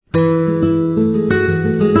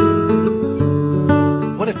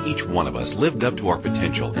one of us lived up to our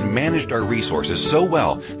potential and managed our resources so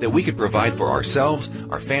well that we could provide for ourselves,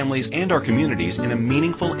 our families, and our communities in a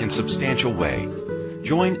meaningful and substantial way.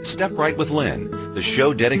 Join Step Right with Lynn, the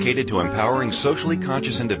show dedicated to empowering socially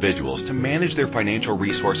conscious individuals to manage their financial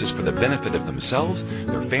resources for the benefit of themselves,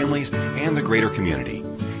 their families, and the greater community.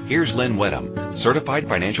 Here's Lynn Wedham, certified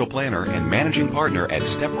financial planner and managing partner at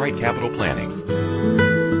Step Right Capital Planning.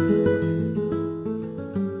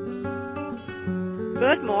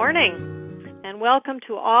 Good morning, and welcome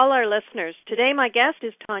to all our listeners. Today my guest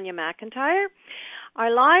is Tanya McIntyre. Our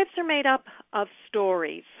lives are made up of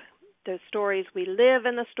stories. The stories we live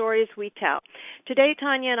and the stories we tell. Today,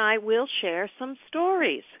 Tanya and I will share some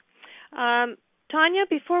stories. Tanya,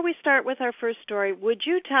 before we start with our first story, would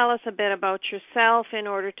you tell us a bit about yourself in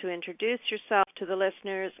order to introduce yourself to the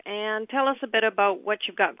listeners and tell us a bit about what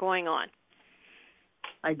you've got going on?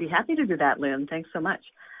 I'd be happy to do that, Lynn. Thanks so much.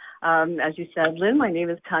 As you said, Lynn, my name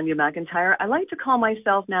is Tanya McIntyre. I like to call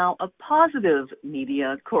myself now a positive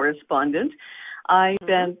media correspondent. I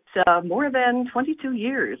spent more than 22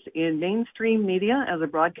 years in mainstream media as a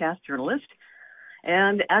broadcast journalist.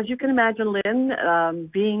 And as you can imagine, Lynn,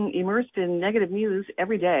 being immersed in negative news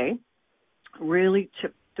every day really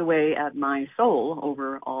chipped away at my soul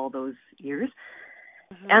over all those years.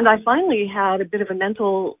 And I finally had a bit of a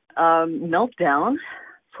mental meltdown,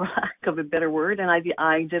 for lack of a better word, and I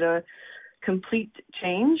did a complete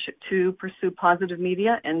change to pursue positive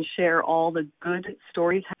media and share all the good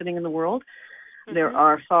stories happening in the world. There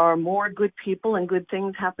are far more good people and good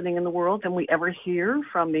things happening in the world than we ever hear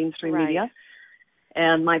from mainstream media.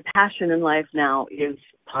 And my passion in life now is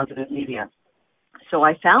positive media. So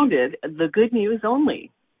I founded The Good News Only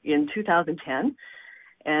in 2010,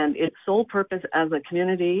 and its sole purpose as a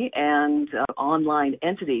community and online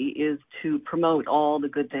entity is to promote all the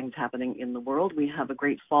good things happening in the world. We have a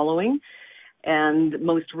great following. And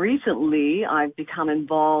most recently, I've become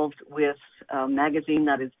involved with a magazine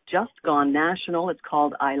that has just gone national. It's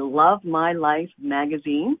called I Love My Life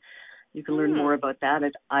Magazine. You can learn more about that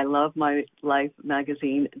at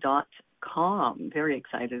ilovemylifemagazine.com. Very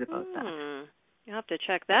excited about that. You'll have to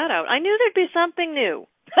check that out. I knew there'd be something new.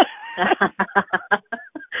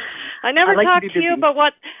 I never talked to you about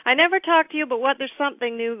what there's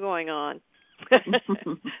something new going on.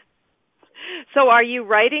 So are you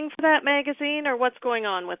writing for that magazine, or what's going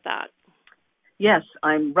on with that? Yes,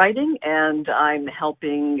 I'm writing, and I'm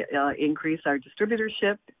helping increase our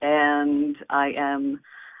distributorship, and I am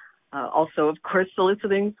also, of course,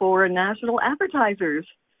 soliciting for national advertisers.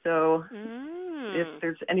 So if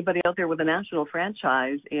there's anybody out there with a national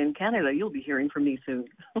franchise in Canada, you'll be hearing from me soon.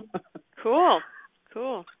 Cool.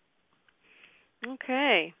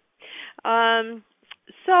 Okay.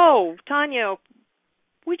 So, Tanya,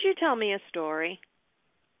 would you tell me a story?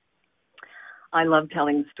 I love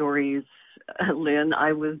telling stories, Lynn.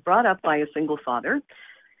 I was brought up by a single father,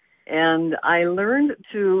 and I learned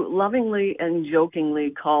to lovingly and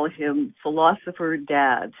jokingly call him Philosopher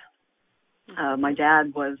Dad. My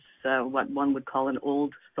dad was what one would call an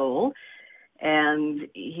old soul, and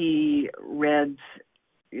he read,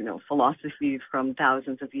 philosophy from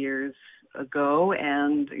thousands of years ago,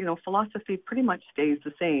 and, philosophy pretty much stays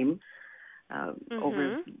the same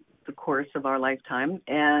over the course of our lifetime.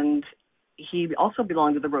 And he also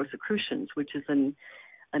belonged to the Rosicrucians, which is an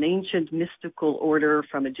ancient mystical order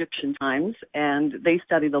from Egyptian times, and they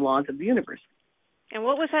study the laws of the universe. And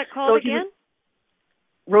what was that called again?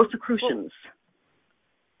 Rosicrucians.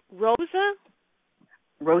 Rosa?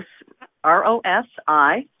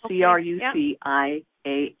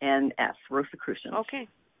 R-O-S-I-C-R-U-C-I-A-N-S, Rosicrucians. Okay.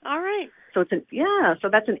 All right. So so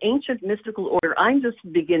that's an ancient mystical order. I'm just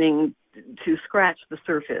beginning to scratch the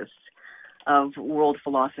surface of world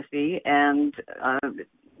philosophy, and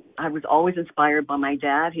I was always inspired by my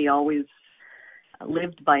dad. He always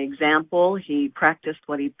lived by example. He practiced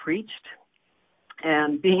what he preached.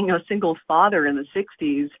 And being a single father in the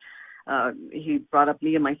 60s, he brought up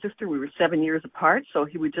me and my sister. We were 7 years apart, so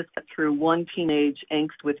he would just get through one teenage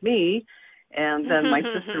angst with me, and then my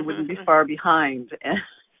sister wouldn't be far behind. And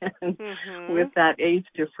with that age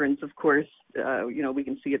difference, of course, we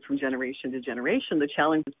can see it from generation to generation. The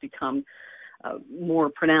challenge has become more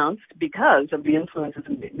pronounced because of the influences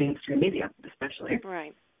in mainstream media, especially.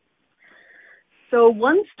 Right. So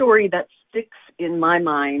one story that sticks in my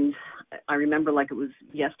mind, I remember like it was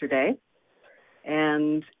yesterday,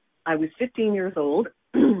 and I was 15 years old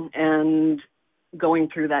and going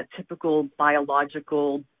through that typical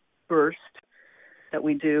biological burst that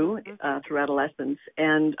we do through adolescence.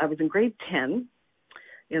 And I was in grade 10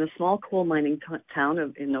 in a small coal mining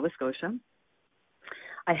town in Nova Scotia.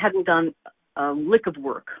 I hadn't done a lick of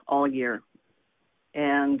work all year.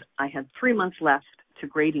 and I had 3 months left to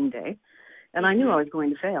grading day, and I knew I was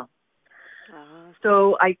going to fail.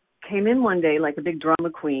 So I came in one day like a big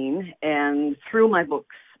drama queen and threw my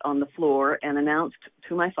books on the floor and announced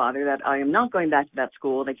to my father that I am not going back to that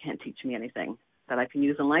school. They can't teach me anything that I can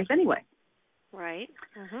use in life anyway. Right.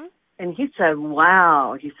 Mm-hmm. And he said,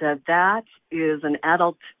 wow, he said, that is an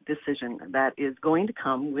adult decision that is going to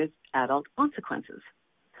come with adult consequences.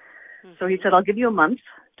 Mm-hmm. So he said, I'll give you a month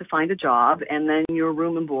to find a job, and then your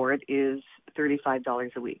room and board is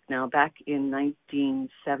 $35 a week. Now, back in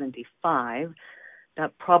 1975,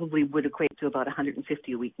 that probably would equate to about $150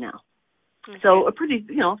 a week now. Okay. So a pretty,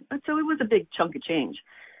 so it was a big chunk of change.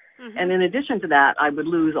 Mm-hmm. And in addition to that, I would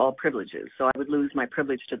lose all privileges. So I would lose my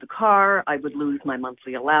privilege to the car, I would lose my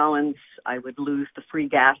monthly allowance, I would lose the free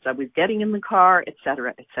gas I was getting in the car, et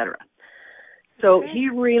cetera, et cetera. So he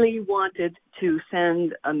really wanted to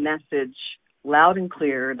send a message loud and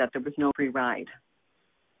clear that there was no free ride.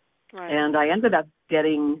 Right. And I ended up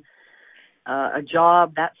getting a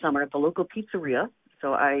job that summer at the local pizzeria.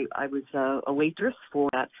 So I was a waitress for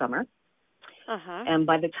that summer. Uh-huh. And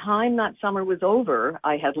by the time that summer was over,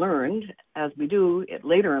 I had learned, as we do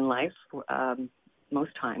later in life,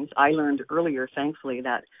 most times, I learned earlier, thankfully,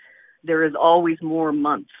 that there is always more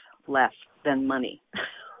months left than money.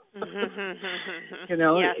 Yes.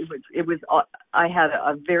 It was. I had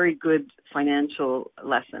a very good financial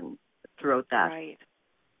lesson throughout that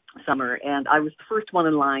summer, and I was the first one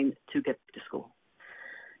in line to get to school.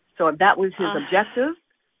 So that was his objective,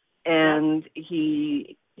 and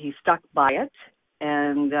he stuck by it.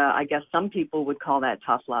 And I guess some people would call that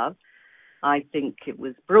tough love. I think it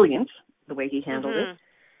was brilliant the way he handled it,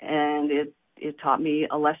 and it taught me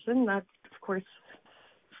a lesson that, of course,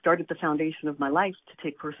 started the foundation of my life to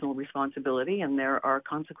take personal responsibility, and there are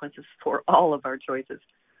consequences for all of our choices.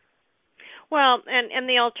 Well, and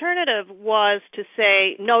the alternative was to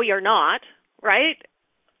say, no, you're not, right?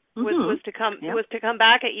 Mm-hmm. Was to come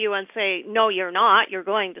back at you and say, no, you're not, you're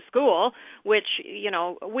going to school, which,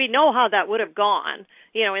 we know how that would have gone.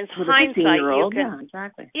 In hindsight, you can, yeah,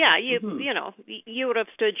 exactly. Yeah, you would have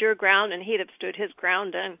stood your ground and he'd have stood his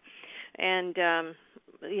ground, and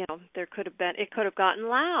it could have gotten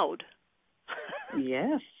loud.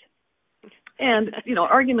 Yes. And,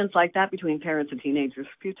 arguments like that between parents and teenagers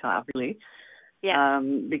are futile, really. Yeah.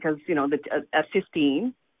 Because, at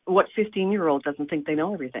 15, what 15-year-old doesn't think they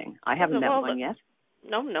know everything? I haven't met one yet.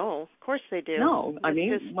 No, of course they do. No,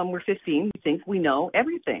 when we're 15, we think we know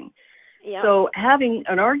everything. Yeah. So having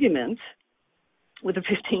an argument with a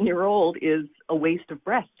 15-year-old is a waste of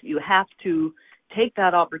breath. You have to take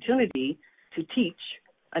that opportunity to teach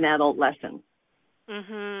an adult lesson.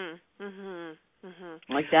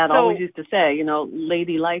 Like Dad always used to say,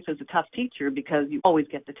 lady life is a tough teacher because you always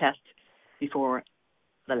get the test before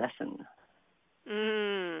the lesson.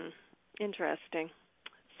 Interesting.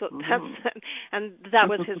 So that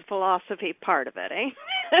was his philosophy part of it, eh?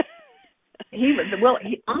 He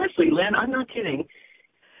honestly, Lynn, I'm not kidding.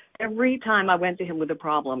 Every time I went to him with a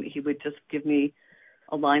problem, he would just give me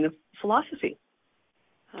a line of philosophy.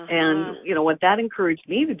 And, what that encouraged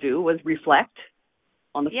me to do was reflect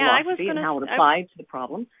on the philosophy and how it applied to the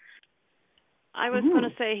problem. I was going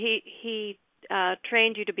to say he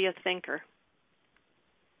trained you to be a thinker.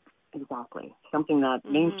 Exactly. Something that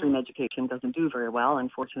mainstream education doesn't do very well,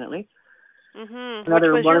 unfortunately. Which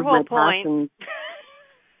was your whole point.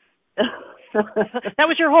 That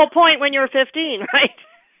was your whole point when you were 15, right?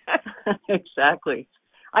 Exactly.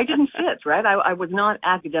 I didn't fit, right? I was not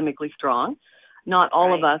academically strong. Not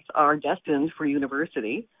all of us are destined for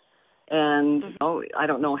university. And I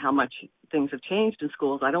don't know how much things have changed in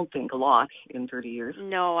schools. I don't think a lot in 30 years.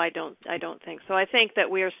 No, I don't think so. I think that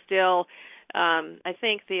we're still I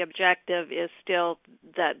think the objective is still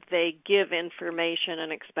that they give information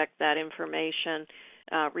and expect that information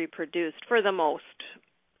reproduced for the most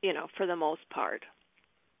part.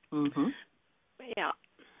 Yeah.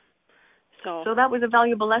 So that was a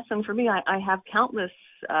valuable lesson for me. I have countless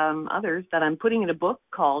others that I'm putting in a book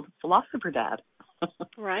called Philosopher Dad.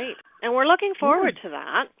 Right, and we're looking forward to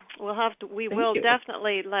that. We will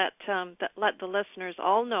definitely let the listeners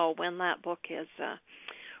all know when that book is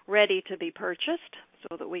ready to be purchased,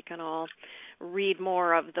 so that we can all read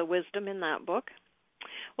more of the wisdom in that book.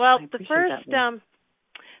 Well, the first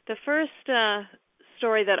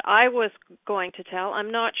story that I was going to tell,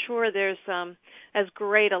 I'm not sure there's as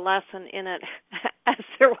great a lesson in it as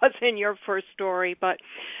there was in your first story, but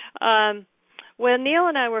when Neil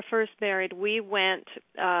and I were first married, we went,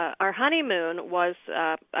 our honeymoon was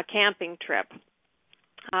a camping trip.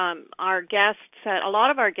 A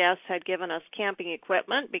lot of our guests had given us camping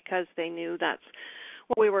equipment because they knew that's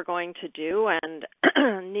what we were going to do, and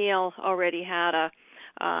Neil already had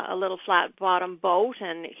a little flat bottom boat,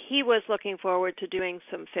 and he was looking forward to doing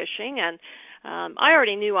some fishing. And I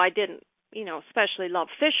already knew I didn't, especially love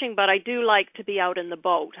fishing, but I do like to be out in the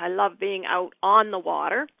boat. I love being out on the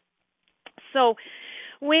water. So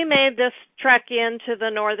we made this trek into the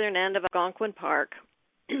northern end of Algonquin Park,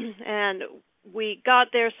 and we got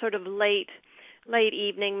there sort of late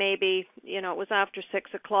evening, maybe, it was after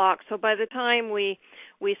 6 o'clock. So by the time we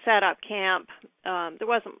set up camp, there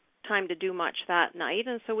wasn't time to do much that night,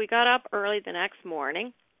 and so we got up early the next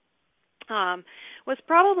morning. Was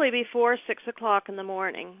probably before 6 o'clock in the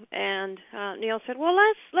morning, and Neil said, "Well,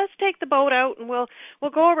 let's take the boat out and we'll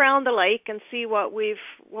go around the lake and see what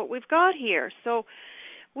we've got here." So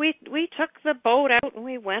we took the boat out and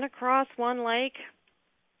we went across one lake.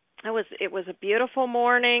 It was a beautiful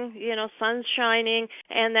morning, sun's shining,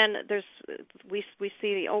 and then we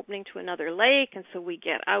see the opening to another lake, and so we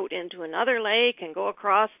get out into another lake and go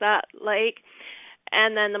across that lake,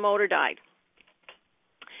 and then the motor died.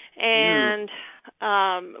 And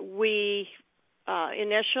we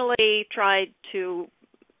initially tried to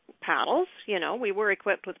paddles. We were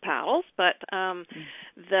equipped with paddles, but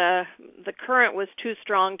the current was too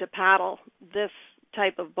strong to paddle this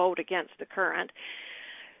type of boat against the current.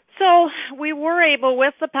 So we were able,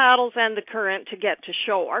 with the paddles and the current, to get to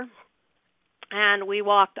shore, and we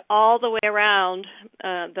walked all the way around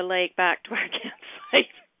the lake back to our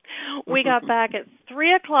campsite. We got back at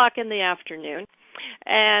 3 o'clock in the afternoon,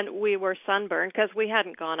 and we were sunburned because we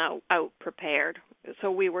hadn't gone out prepared.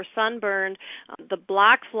 So we were sunburned. The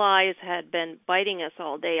black flies had been biting us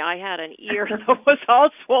all day. I had an ear that was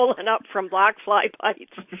all swollen up from black fly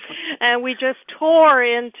bites. And we just tore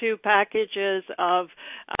into packages of,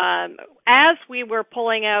 as we were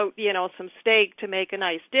pulling out, some steak to make a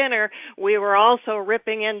nice dinner, we were also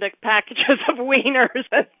ripping into packages of wieners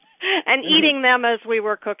and eating them as we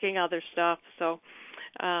were cooking other stuff. So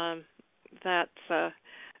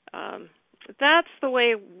that's the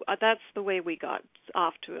way we got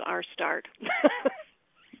off to our start.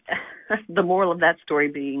 The moral of that story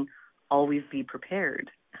being, always be prepared.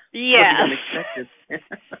 Yeah. Unexpected.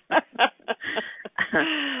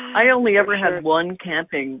 I only ever had one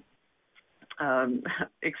camping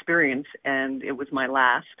experience, and it was my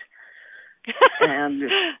last. And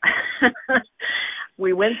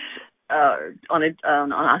we went on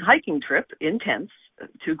a hiking trip in tents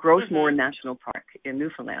to Grossmoor National Park in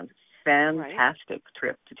Newfoundland. Fantastic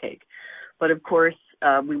trip to take. But of course,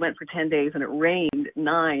 we went for 10 days and it rained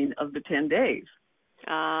 9 of the 10 days.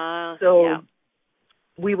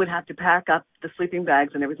 We would have to pack up the sleeping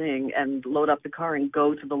bags and everything and load up the car and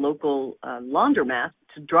go to the local laundromat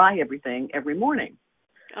to dry everything every morning.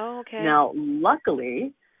 Oh, okay. Now,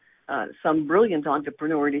 luckily, some brilliant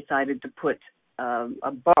entrepreneur decided to put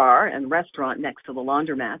a bar and restaurant next to the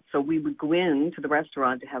laundromat. So we would go in to the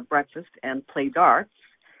restaurant to have breakfast and play darts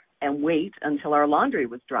and wait until our laundry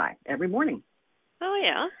was dry every morning. Oh,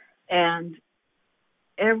 yeah. And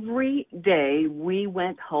every day we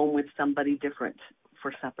went home with somebody different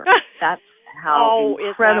for supper. That's how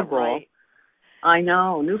incredible. Is that right? I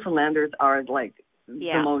know. Newfoundlanders are like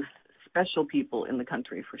the most special people in the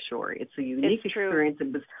country for sure. It's a unique experience.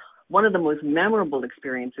 It was one of the most memorable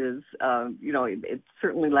experiences. It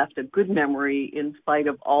certainly left a good memory in spite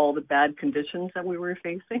of all the bad conditions that we were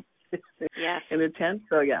facing. Yes. In a tent.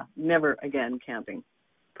 So, never again camping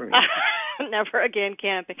for me. Never again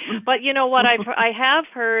camping. But you know what? I have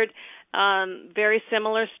heard very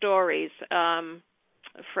similar stories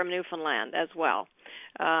from Newfoundland as well,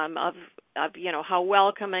 of how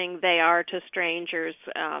welcoming they are to strangers.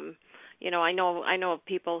 I know of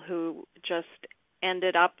people who just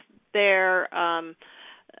ended up there,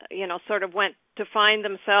 sort of went to find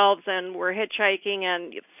themselves and were hitchhiking,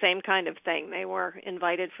 and same kind of thing. They were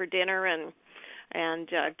invited for dinner and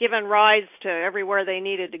given rides to everywhere they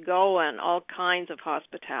needed to go, and all kinds of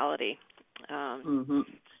hospitality.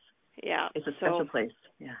 Yeah, it's a special place.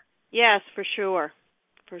 Yeah. Yes, for sure.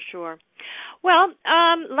 Well,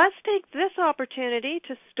 let's take this opportunity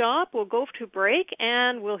to stop. We'll go to break,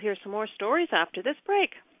 and we'll hear some more stories after this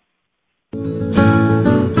break.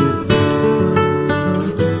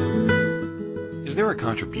 Is there a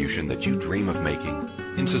contribution that you dream of making?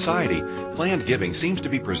 In society, planned giving seems to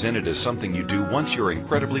be presented as something you do once you're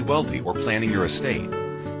incredibly wealthy or planning your estate.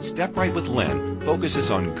 Step Right with Lynn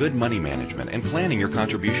focuses on good money management and planning your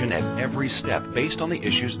contribution at every step based on the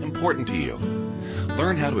issues important to you.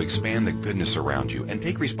 Learn how to expand the goodness around you and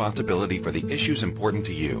take responsibility for the issues important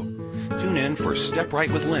to you. Tune in for Step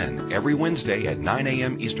Right with Lynn every Wednesday at 9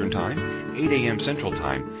 a.m. Eastern Time 8 a.m. Central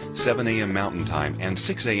Time, 7 a.m. Mountain Time, and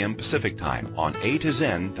 6 a.m. Pacific Time on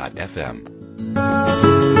A2Zen.fm.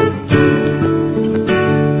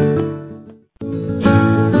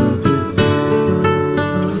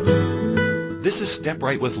 This is Step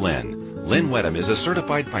Right with Lynn. Lynn Wedham is a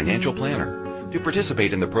certified financial planner. To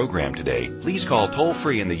participate in the program today, please call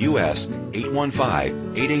toll-free in the U.S.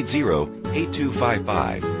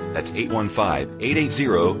 815-880-8255. That's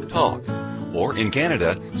 815-880-TALK. Or in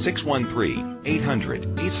Canada,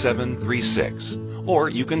 613-800-8736. Or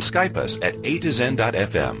you can Skype us at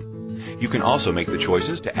A2Zen.fm. You can also make the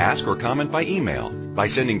choices to ask or comment by email by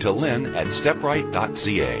sending to Lynn at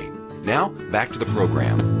stepright.ca. Now, back to the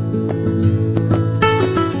program.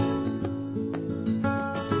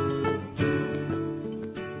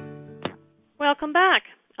 Welcome back.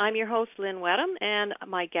 I'm your host, Lynn Wedham, and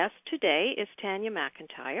my guest today is Tanya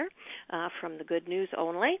McIntyre from The Good News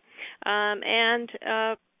Only.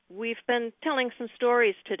 We've been telling some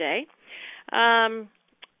stories today. The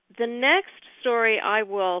next story I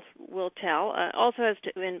will tell also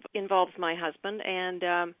involves my husband, and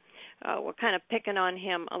we're kind of picking on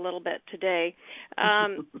him a little bit today.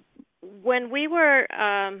 When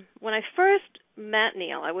I first met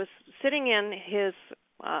Neil, I was sitting in his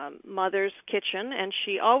mother's kitchen, and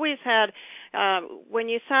she always had, when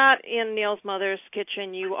you sat in Neil's mother's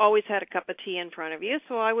kitchen, you always had a cup of tea in front of you.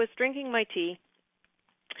 So I was drinking my tea,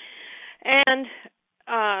 and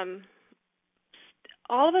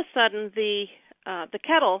all of a sudden the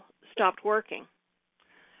kettle stopped working.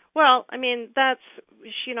 Well, I mean,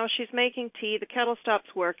 she's making tea, the kettle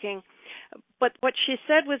stops working, but what she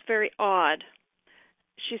said was very odd.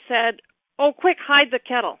 She said, "Oh, quick, hide the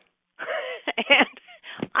kettle." And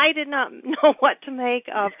I did not know what to make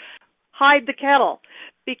of hide the kettle.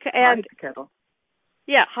 Hide the kettle.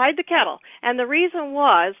 Yeah, hide the kettle. And the reason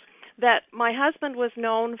was that my husband was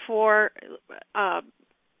known for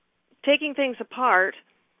taking things apart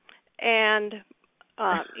and,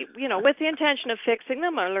 with the intention of fixing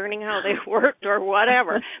them or learning how they worked or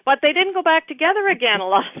whatever. But they didn't go back together again a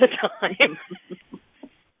lot of the time.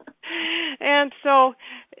 And so,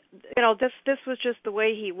 this was just the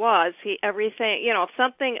way he was. Everything, if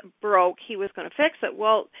something broke, he was going to fix it.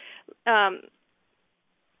 Well,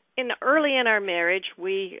 early in our marriage,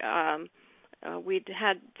 we'd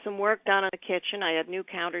had some work done in the kitchen. I had new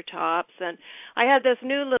countertops, and I had this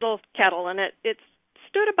new little kettle, and it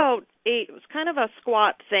stood about 8. It was kind of a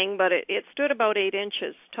squat thing, but it stood about 8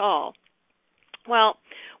 inches tall. Well,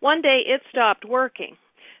 one day it stopped working.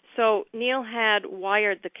 So Neil had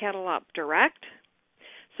wired the kettle up direct.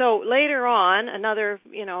 So later on, another,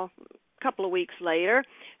 couple of weeks later,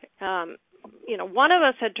 one of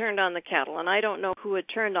us had turned on the kettle, and I don't know who had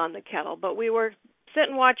turned on the kettle, but we were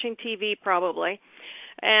sitting watching TV probably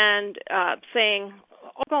and saying,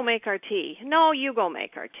 "Oh, go make our tea." "No, you go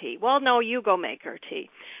make our tea." "Well, no, you go make our tea."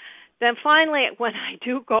 Then finally, when I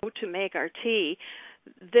do go to make our tea,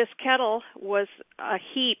 this kettle was a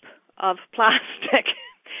heap of plastic.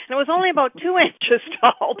 And it was only about 2 inches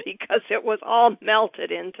tall because it was all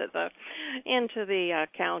melted into the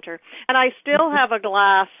counter. And I still have a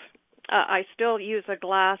glass. I still use a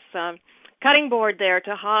glass cutting board there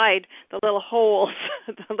to hide the little holes,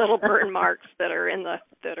 the little burn marks that are in the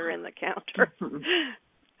counter.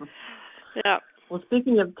 Yeah. Well,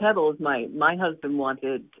 speaking of kettles, my husband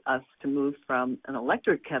wanted us to move from an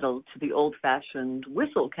electric kettle to the old-fashioned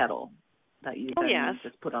whistle kettle that you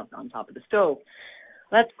just put on top of the stove.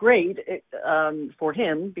 That's great for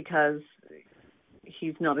him because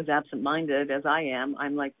he's not as absent-minded as I am.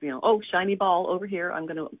 I'm like, shiny ball over here. I'm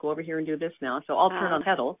going to go over here and do this now. So I'll turn on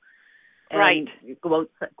kettle and go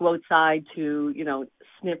outside to,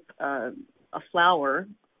 snip a flower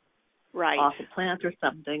off a plant or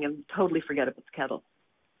something and totally forget about the kettle.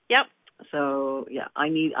 Yep. So, yeah,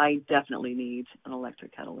 I definitely need an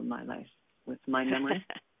electric kettle in my life with my memory.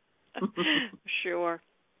 Sure.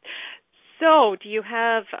 So, do you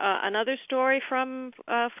have another story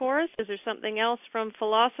for us? Is there something else from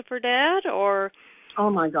Philosopher Dad, or? Oh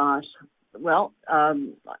my gosh! Well,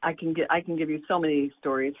 I can give you so many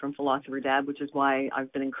stories from Philosopher Dad, which is why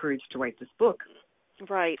I've been encouraged to write this book.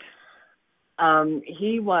 Right.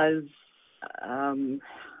 He was,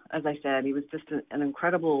 as I said, he was just an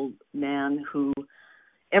incredible man who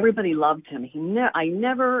everybody loved him. I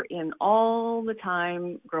never, in all the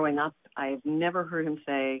time growing up, I've never heard him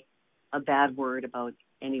say a bad word about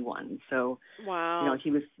anyone. So, wow.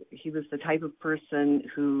 He was the type of person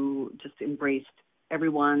who just embraced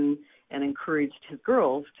everyone and encouraged his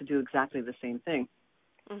girls to do exactly the same thing.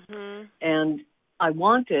 Mm-hmm. And I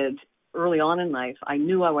wanted, early on in life, I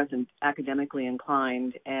knew I wasn't academically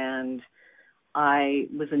inclined, and I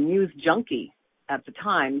was a news junkie at the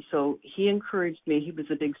time, so he encouraged me. He was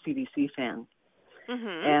a big CBC fan.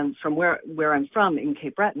 Mhm. And from where I'm from in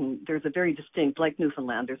Cape Breton, there's a very distinct, like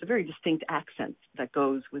Newfoundland, there's a very distinct accent that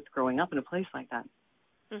goes with growing up in a place like that.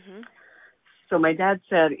 Mhm. So my dad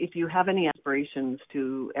said, if you have any aspirations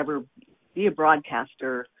to ever be a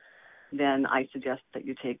broadcaster, then I suggest that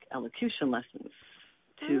you take elocution lessons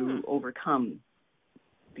to overcome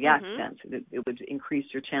the accent. It would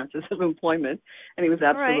increase your chances of employment. And he was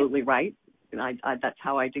absolutely right. And that's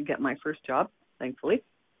how I did get my first job, thankfully.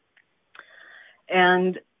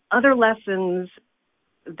 And other lessons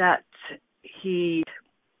that he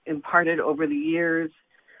imparted over the years,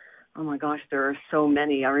 oh my gosh, there are so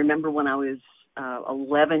many. I remember when I was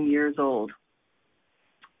 11 years old,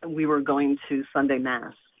 we were going to Sunday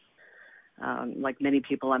Mass. Like many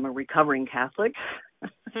people, I'm a recovering Catholic.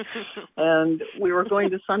 And we were going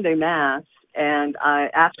to Sunday Mass, and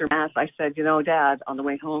after Mass, I said, Dad, on the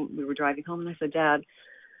way home, we were driving home, and I said, Dad,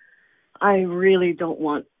 I really don't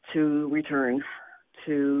want to return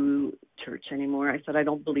to church anymore. I said, I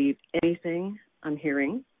don't believe anything I'm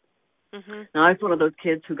hearing. Mhm. Now, I was one of those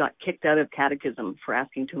kids who got kicked out of catechism for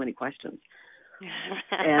asking too many questions.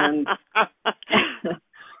 And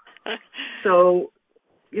so,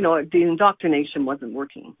 the indoctrination wasn't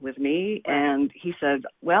working with me. And he said,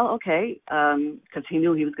 well, okay, because he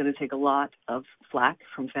knew he was going to take a lot of flack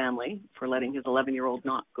from family for letting his 11-year-old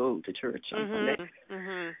not go to church on Sunday.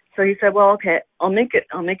 Mhm. So he said, well, okay, I'll make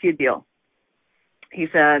you a deal. He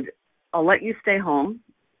said, I'll let you stay home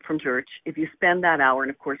from church if you spend that hour. And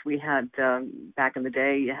of course, we had, back in the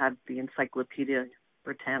day, you had the Encyclopedia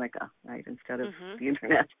Britannica, right, instead of the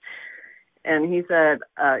internet. And he said,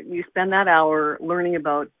 you spend that hour learning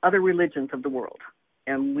about other religions of the world,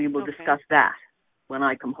 and we will discuss that when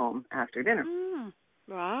I come home after dinner.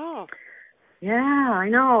 Wow. Yeah, I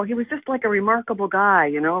know. He was just like a remarkable guy,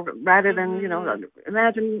 rather than,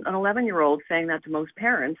 imagine an 11-year-old saying that to most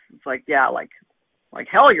parents. It's like, yeah, like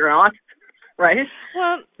hell you're not, right?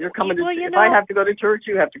 Well, you're coming to, if I have to go to church,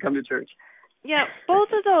 you have to come to church. Yeah, both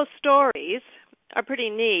of those stories are pretty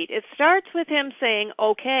neat. It starts with him saying,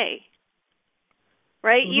 okay.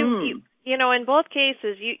 Right? You in both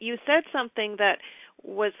cases, you said something that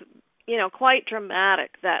was, quite dramatic,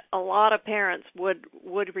 that a lot of parents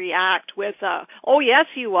would react with, oh, yes,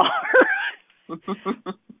 you are.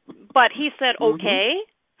 But he said, okay,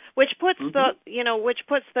 which puts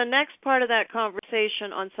the next part of that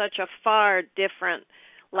conversation on such a far different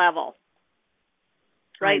level.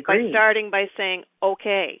 Right? By starting by saying,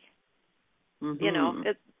 okay.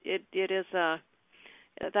 It is,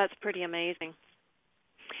 that's pretty amazing.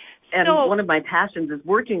 And one of my passions is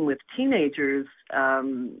working with teenagers.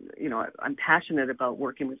 I'm passionate about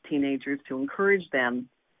working with teenagers to encourage them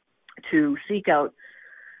to seek out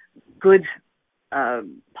good,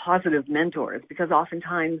 positive mentors, because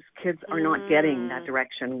oftentimes kids are not getting that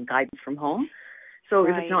direction, guidance from home. So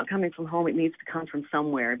if it's not coming from home, it needs to come from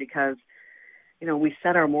somewhere, because, we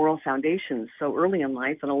set our moral foundations so early in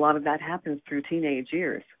life, and a lot of that happens through teenage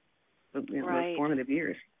years, those formative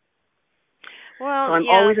years. Well, so I'm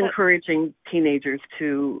always encouraging teenagers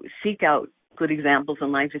to seek out good examples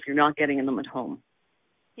in life if you're not getting them at home.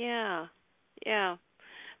 Yeah,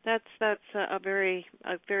 that's a very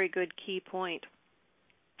good key point.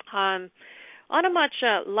 On a much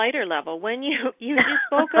lighter level, when you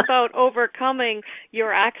spoke about overcoming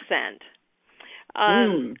your accent,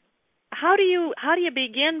 how do you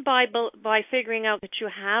begin by figuring out that you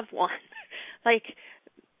have one? Like,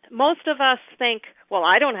 most of us think, well,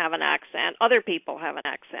 I don't have an accent. Other people have an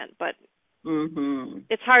accent, but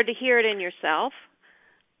it's hard to hear it in yourself.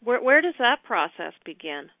 Where does that process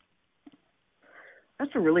begin?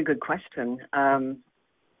 That's a really good question. I'm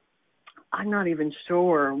not even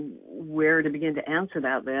sure where to begin to answer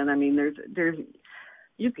that, Lynn. I mean, there's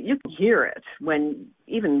you can hear it when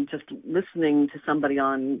even just listening to somebody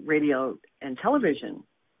on radio and television,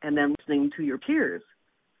 and then listening to your peers.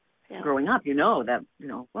 Growing up, that,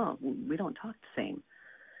 well, we don't talk the same.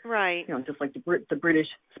 Right. Just like the British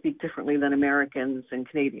speak differently than Americans and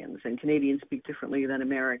Canadians speak differently than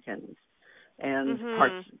Americans. And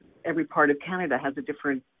every part of Canada has a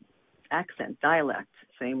different accent, dialect.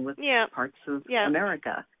 Same with parts of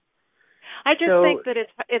America. I just think that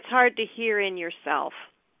it's hard to hear in yourself.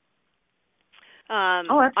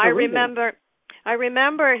 Absolutely. I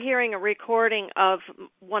remember hearing a recording of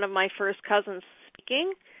one of my first cousins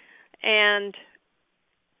speaking. And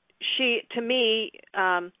she, to me,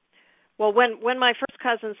 when my first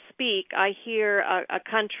cousins speak, I hear a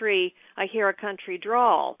country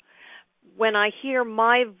drawl. When I hear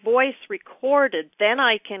my voice recorded, then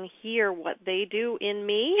I can hear what they do in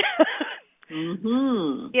me.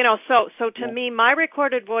 Mm-hmm. You know, so to me, my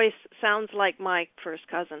recorded voice sounds like my first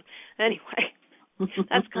cousin. Anyway,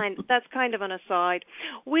 that's kind of an aside.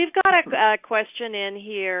 We've got a question in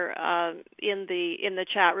here in the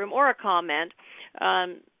chat room, or a comment.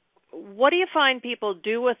 What do you find people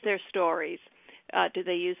do with their stories? Do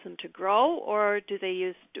they use them to grow, or do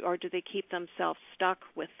they keep themselves stuck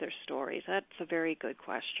with their stories? That's a very good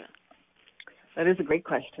question. That is a great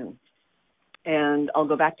question. And I'll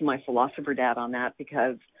go back to my philosopher dad on that,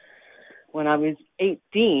 because when I was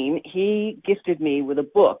 18, he gifted me with a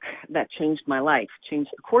book that changed my life,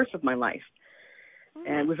 changed the course of my life.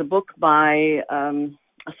 And it was a book by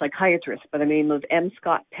a psychiatrist by the name of M.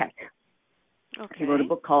 Scott Peck. Okay. He wrote a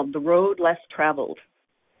book called The Road Less Traveled.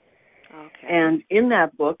 Okay. And in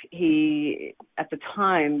that book, he, at the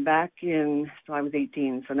time, so I was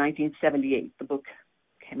 18, so 1978, the book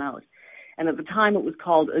came out. And at the time, it was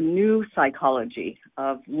called A New Psychology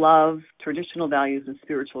of Love, Traditional Values, and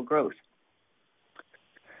Spiritual Growth.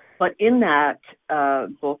 But in that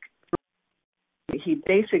book, he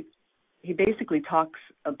basically talks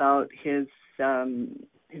about his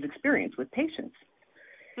experience with patients.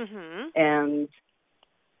 Mm-hmm. And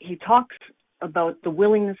he talks about the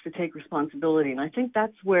willingness to take responsibility. And I think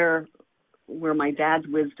that's where my dad's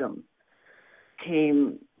wisdom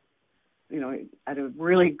came, at a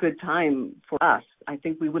really good time for us. I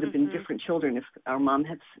think we would have been different children if our mom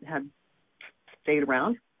had stayed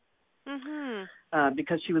around,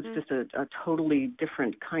 because she was just a totally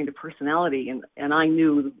different kind of personality. And I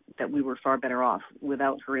knew that we were far better off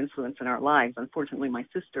without her influence in our lives. Unfortunately, my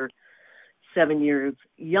sister, 7 years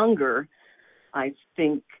younger, I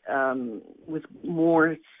think was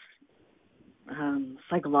more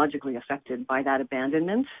psychologically affected by that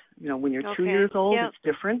abandonment. When you're 2 years old, it's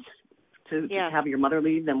different to have your mother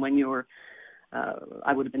leave than when you're,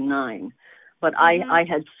 I would have been 9. But I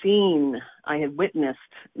had witnessed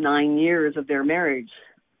 9 years of their marriage,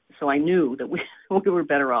 so I knew that we were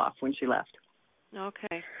better off when she left.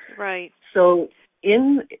 Okay, right. So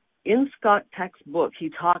in Scott Peck's book, he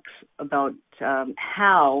talks about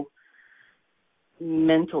how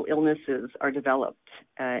mental illnesses are developed,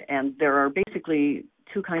 and there are basically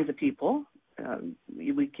two kinds of people.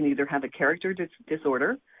 We can either have a character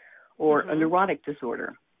disorder or a neurotic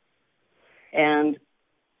disorder. And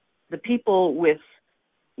the people with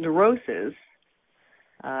neurosis,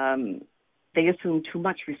 they assume too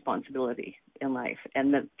much responsibility in life,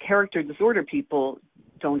 and the character disorder people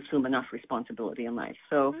don't assume enough responsibility in life.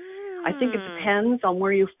 So I think it depends on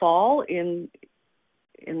where you fall in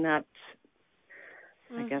that,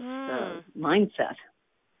 I guess, mindset,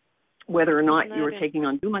 whether or not you are taking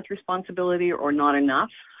on too much responsibility or not enough.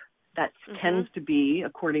 That tends to be,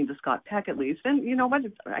 according to Scott Peck at least, and you know what,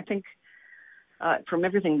 I think from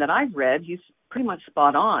everything that I've read, he's pretty much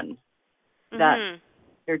spot on, that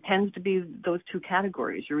there tends to be those two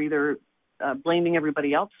categories. You're either blaming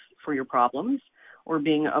everybody else for your problems or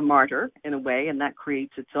being a martyr in a way, and that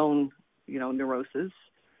creates its own, neuroses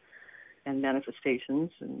and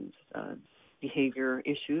manifestations and behavior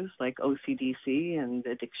issues like OCDC and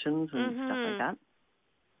addictions and stuff like that.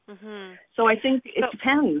 So I think it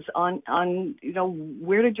depends on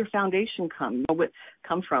where did your foundation come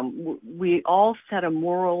from. We all set a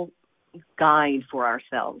moral guide for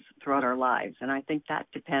ourselves throughout our lives, and I think that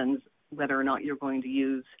depends whether or not you're going to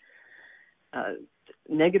use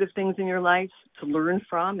negative things in your life to learn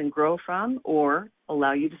from and grow from, or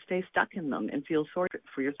allow you to stay stuck in them and feel sorry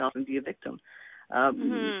for yourself and be a victim.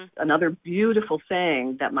 Another beautiful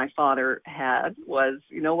saying that my father had was,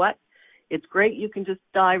 you know what? It's great. You can just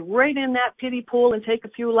dive right in that pity pool and take a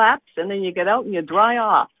few laps, and then you get out and you dry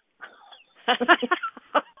off.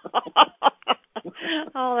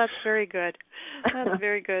 Oh, that's very good. That's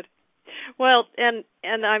very good. Well, and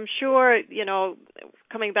I'm sure,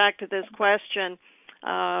 coming back to this question,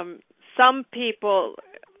 some people,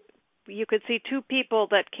 you could see two people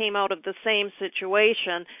that came out of the same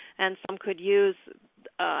situation, and some could use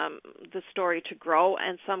the story to grow,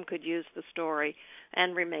 and some could use the story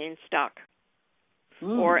and remain stuck,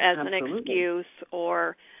 or as an excuse,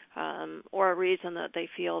 or a reason that they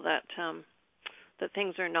feel that that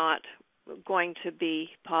things are not going to be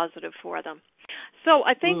positive for them. So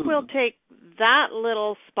I think we'll take that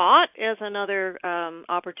little spot as another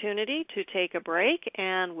opportunity to take a break,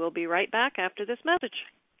 and we'll be right back after this message.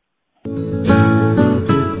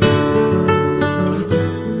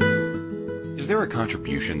 Is there a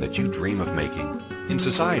contribution that you dream of making? In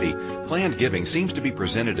society, planned giving seems to be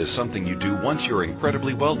presented as something you do once you're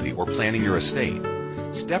incredibly wealthy or planning your estate.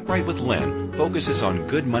 Step Right with Lynn focuses on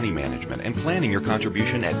good money management and planning your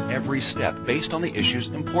contribution at every step based on the issues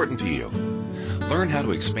important to you. Learn how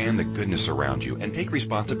to expand the goodness around you and take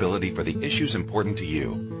responsibility for the issues important to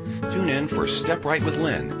you. Tune in for Step Right with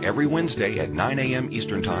Lynn every Wednesday at 9 a.m.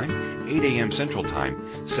 Eastern Time, 8 a.m. Central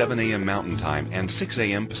Time, 7 a.m. Mountain Time, and 6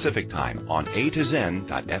 a.m. Pacific Time on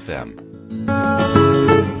A2Zen.fm.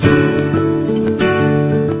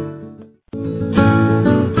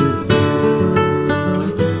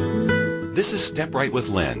 This is Step Right with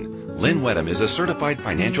Lynn. Lynn Wedham is a certified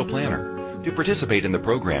financial planner. To participate in the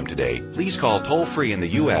program today, please call toll-free in the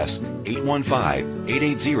U.S.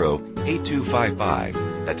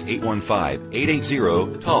 815-880-8255. That's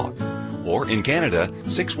 815-880-TALK. Or in Canada,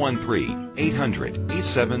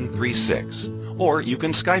 613-800-8736. Or you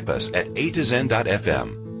can Skype us at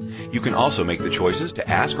A2Zen.fm. You can also make the choices to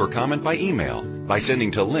ask or comment by email by sending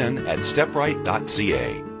to Lynn at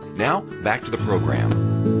stepright.ca. Now, back to the program.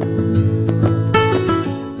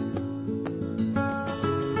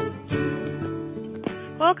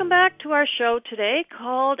 Welcome back to our show today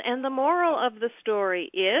called And the Moral of the Story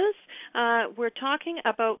Is. We're talking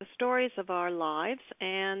about the stories of our lives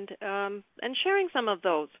and sharing some of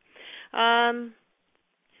those.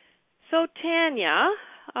 So Tanya,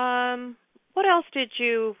 what else did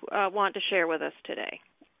you want to share with us today?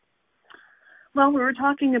 Well, we were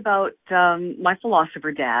talking about my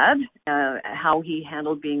philosopher dad, how he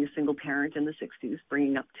handled being a single parent in the 60s,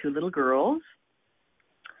 bringing up two little girls,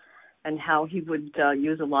 and how he would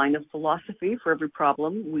use a line of philosophy for every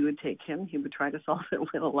problem we would take him. He would try to solve it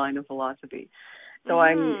with a line of philosophy. So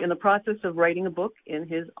I'm in the process of writing a book in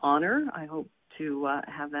his honor. I hope to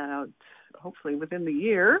have that out hopefully within the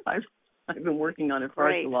year. I've been working on it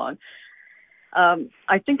for so long.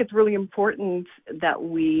 I think it's really important that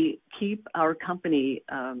we keep our company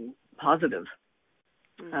positive.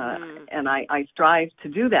 And I strive to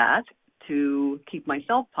do that, to keep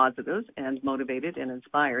myself positive and motivated and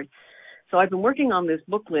inspired. So I've been working on this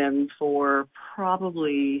book, Lynn, for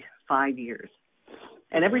probably 5 years.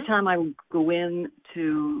 And every time I go in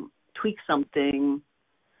to tweak something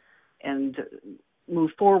and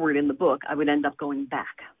move forward in the book, I would end up going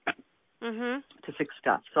back to fix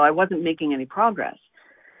stuff. So I wasn't making any progress.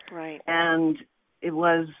 Right. And it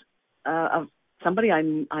was somebody I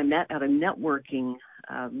met at a networking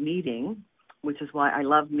meeting, which is why I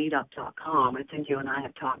love Meetup.com. I think you and I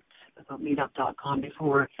have talked about Meetup.com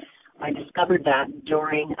before. I discovered that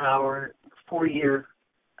during our 4-year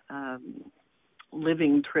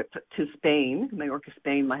living trip to Spain, Majorca,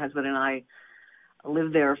 Spain. My husband and I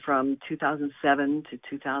lived there from 2007 to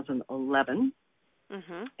 2011.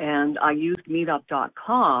 And I used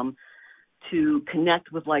Meetup.com to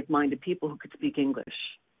connect with like-minded people who could speak English.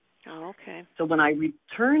 Oh, okay. So when I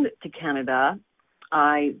returned to Canada,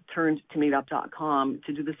 I turned to Meetup.com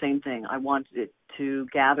to do the same thing. I wanted it to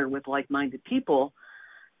gather with like-minded people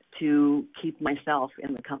to keep myself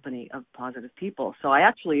in the company of positive people. So I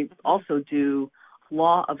actually also do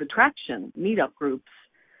law of attraction meetup groups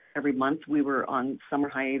every month. We were on summer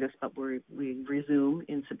hiatus, but we resume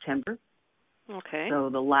in September. Okay. So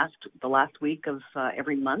the last week of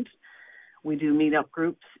every month, we do meetup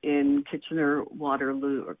groups in Kitchener,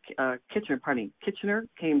 Kitchener,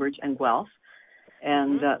 Cambridge, and Guelph,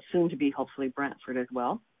 and soon to be hopefully Brantford as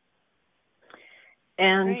well.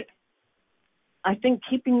 And I think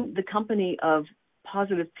keeping the company of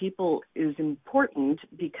positive people is important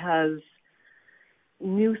because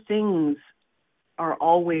new things are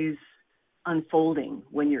always unfolding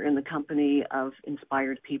when you're in the company of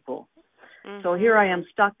inspired people. So here I am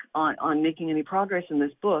stuck on making any progress in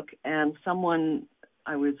this book, and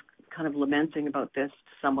I was kind of lamenting about this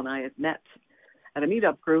to someone I had met at a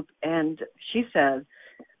meetup group, and she said,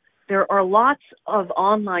 there are lots of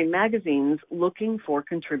online magazines looking for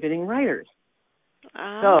contributing writers.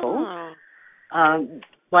 So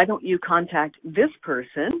why don't you contact this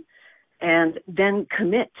person and then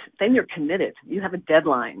commit? Then you're committed. You have a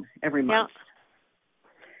deadline every month.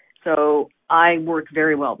 So I work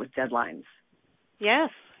very well with deadlines.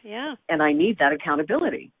 Yes, yeah. And I need that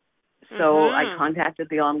accountability. So I contacted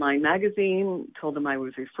the online magazine, told them I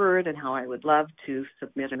was referred and how I would love to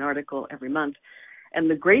submit an article every month. And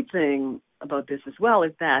the great thing about this as well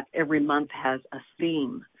is that every month has a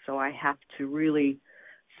theme. So I have to really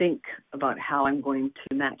think about how I'm going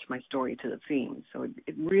to match my story to the theme. So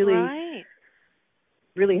it really,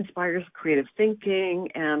 really inspires creative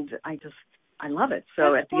thinking, and I love it.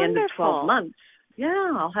 So That's at the end of 12 months,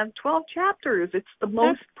 I'll have 12 chapters. It's the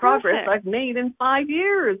most progress I've made in 5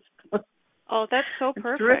 years. Oh, that's so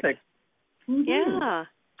perfect. Terrific. Yeah.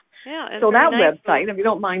 So that website, if you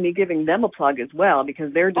don't mind me giving them a plug as well,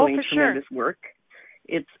 because they're doing tremendous work,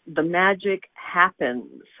 it's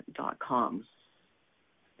themagichappens.com.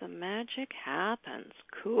 The magic happens.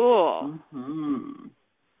 Cool. Mm-hmm.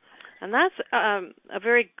 And that's a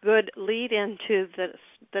very good lead into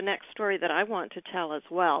the next story that I want to tell as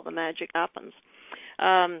well, The Magic Happens.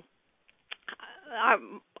 Our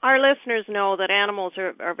listeners know that animals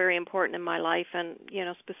are very important in my life, and, you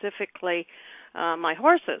know, specifically my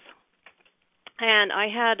horses. And I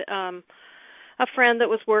had a friend that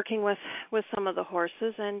was working with some of the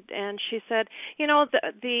horses, and she said, you know,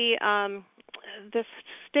 this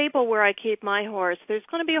stable where I keep my horse, there's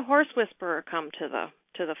going to be a horse whisperer come to the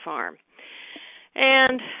farm.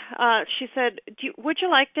 And she said, would you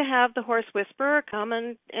like to have the horse whisperer come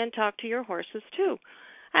and talk to your horses too?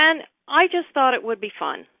 And I just thought it would be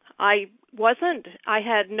fun. I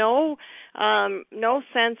had no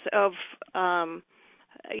sense of,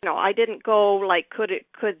 you know, I didn't go like, could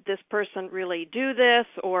this person really do this,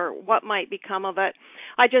 or what might become of it?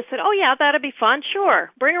 I just said, oh yeah, that'd be fun.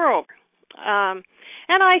 Sure, bring her over.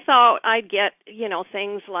 And I thought I'd get, you know,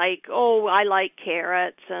 things like, oh, I like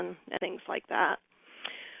carrots and things like that.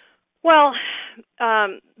 Well,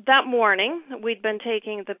 that morning we'd been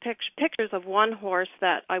taking the pictures of one horse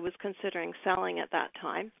that I was considering selling at that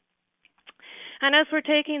time. And as we're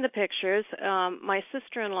taking the pictures, my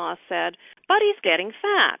sister-in-law said, Buddy's getting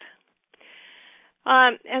fat.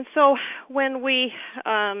 And so when we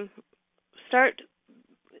start,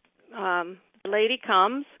 the lady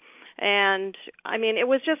comes, and I mean, it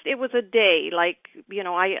was a day, like, you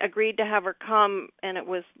know, I agreed to have her come, and it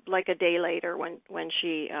was like a day later when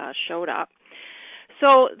she showed up.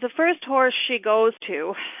 So the first horse she goes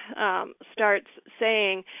to starts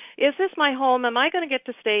saying, is this my home? Am I going to get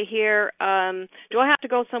to stay here? Do I have to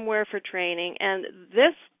go somewhere for training? And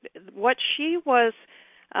what she was,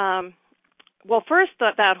 well, first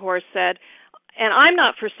that horse said, and I'm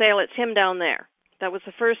not for sale, it's him down there. That was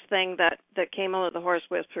the first thing that came out of the horse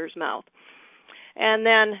whisperer's mouth. And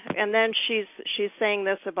then she's saying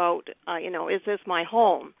this about, you know, is this my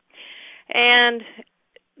home? And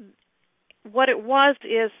what it was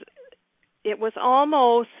is it was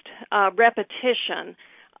almost a repetition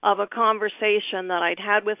of a conversation that I'd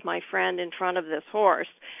had with my friend in front of this horse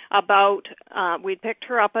about, we'd picked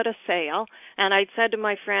her up at a sale, and I'd said to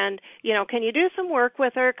my friend, you know, can you do some work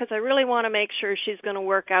with her, because I really want to make sure she's going to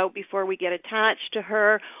work out before we get attached to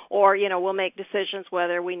her, or, you know, we'll make decisions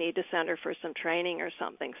whether we need to send her for some training or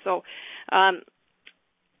something. So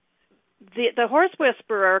the horse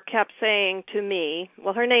whisperer kept saying to me,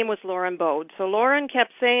 well, her name was Lauren Bode, so Lauren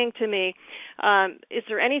kept saying to me, is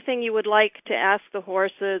there anything you would like to ask the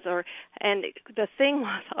horses? And the thing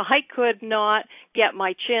was, I could not get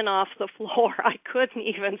my chin off the floor. I couldn't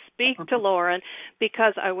even speak to Lauren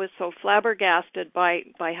because I was so flabbergasted by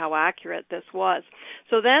how accurate this was.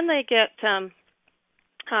 So then they get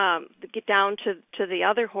down to the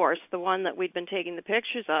other horse, the one that we'd been taking the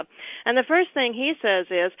pictures of. And the first thing he says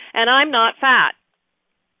is, and I'm not fat.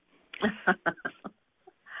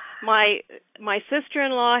 My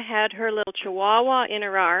sister-in-law had her little chihuahua in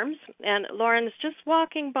her arms, and Lauren's just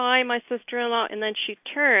walking by my sister-in-law, and then she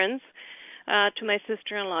turns to my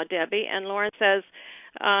sister-in-law, Debbie, and Lauren says,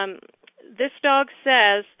 this dog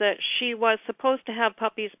says that she was supposed to have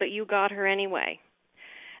puppies, but you got her anyway.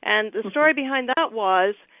 And the story behind that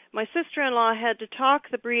was my sister-in-law had to talk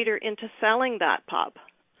the breeder into selling that pup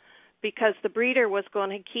because the breeder was going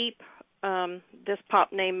to keep this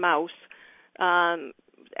pup named Mouse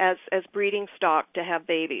as breeding stock to have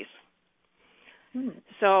babies.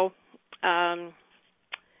 So,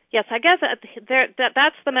 yes, I guess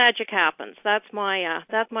that's the magic happens. That's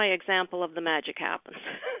my example of the magic happens.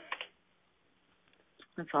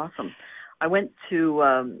 That's awesome. I went to.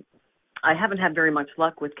 I haven't had very much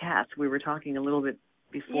luck with cats. We were talking a little bit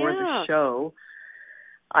before the show.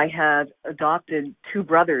 I had adopted two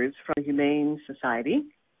brothers from Humane Society,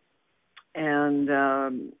 and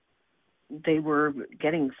they were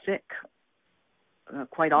getting sick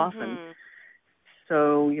quite often. Mm-hmm.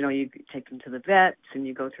 So, you know, you take them to the vet, and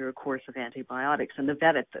you go through a course of antibiotics. And the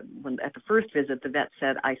vet, at the first visit, the vet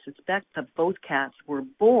said, I suspect that both cats were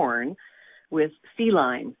born with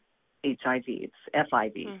feline HIV. It's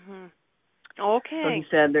FIV. Mm-hmm. Okay. So he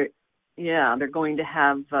said, they're going to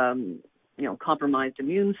have, compromised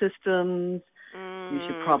immune systems. You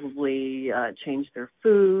should probably change their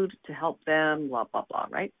food to help them, blah, blah, blah,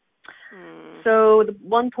 right? So the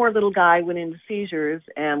one poor little guy went into seizures,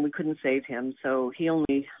 and we couldn't save him, so he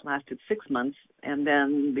only lasted 6 months. And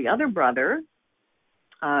then the other brother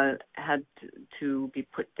had to be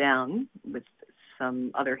put down with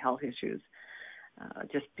some other health issues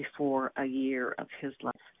just before a year of his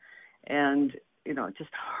life. And, you know, just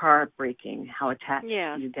heartbreaking how attached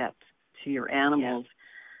you get to your animals.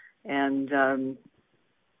 Yeah. And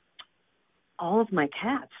all of my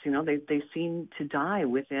cats, they seem to die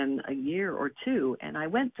within a year or two. And I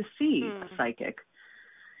went to see a psychic,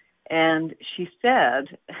 and she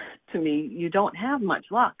said to me, you don't have much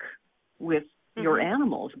luck with your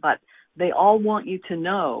animals, but they all want you to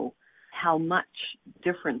know how much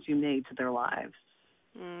difference you made to their lives.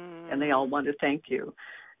 And they all want to thank you.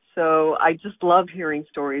 So I just love hearing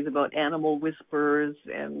stories about animal whisperers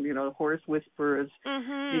and, horse whisperers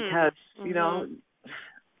because,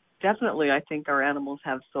 definitely I think our animals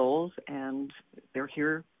have souls and they're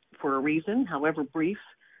here for a reason, however brief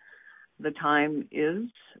the time is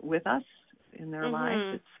with us in their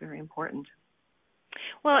lives. It's very important.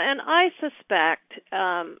 Well, and I suspect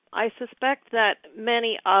that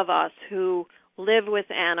many of us who live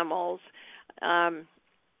with animals,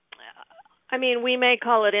 we may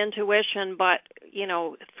call it intuition, but,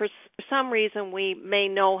 for some reason we may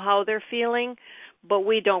know how they're feeling, but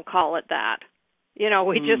we don't call it that.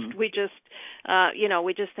 We just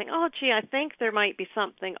think, oh, gee, I think there might be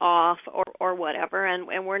something off or whatever,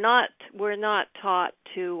 and we're not taught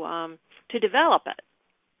to develop it.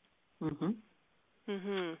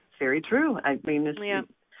 Very true.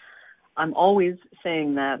 I'm always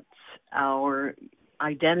saying that our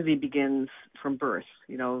identity begins from birth.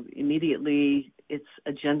 Immediately it's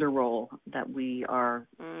a gender role that we are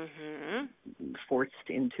forced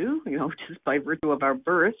into, just by virtue of our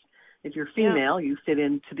birth. If you're female, you fit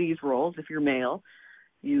into these roles. If you're male,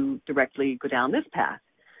 you directly go down this path.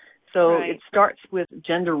 So it starts with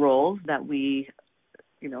gender roles that we,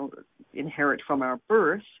 inherit from our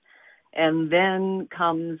birth. And then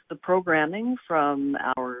comes the programming from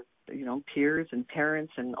our, peers and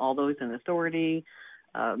parents and all those in authority,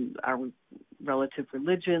 our relative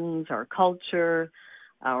religions, our culture,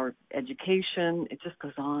 our education. It just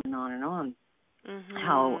goes on and on and on,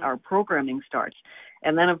 how our programming starts.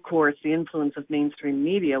 And then, of course, the influence of mainstream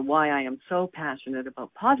media, why I am so passionate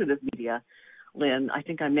about positive media. Lynn, I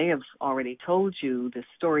think I may have already told you this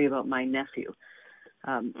story about my nephew.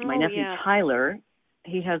 My nephew, Tyler,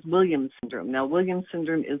 he has Williams syndrome. Now, Williams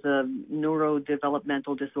syndrome is a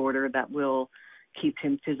neurodevelopmental disorder that will keep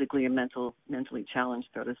him physically and mentally challenged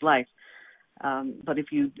throughout his life. But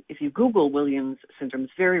if you Google Williams syndrome,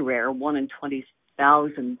 it's very rare, 1 in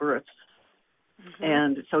 20,000 births.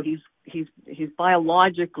 And so he's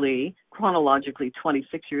biologically, chronologically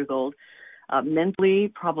 26 years old, mentally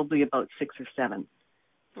probably about 6 or 7.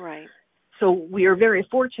 Right. So we are very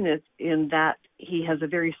fortunate in that he has a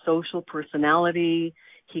very social personality.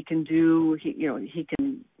 He can he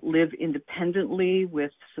can live independently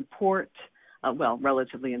with support,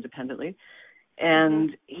 relatively independently.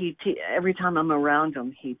 And every time I'm around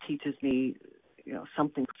him, he teaches me,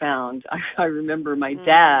 something profound. I remember my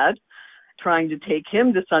dad trying to take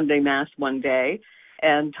him to Sunday Mass one day,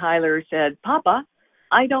 and Tyler said, "Papa,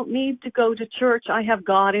 I don't need to go to church. I have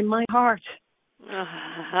God in my heart."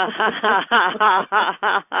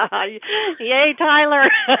 Yay, Tyler.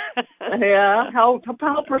 Yeah, how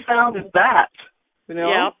profound is that?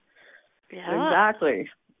 Yep. Yeah. Exactly.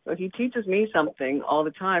 So he teaches me something all the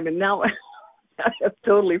time, and now I have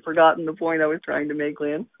totally forgotten the point I was trying to make,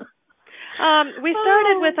 Lynn. We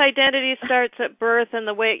started with identity starts at birth, and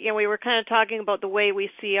the way, we were kind of talking about the way we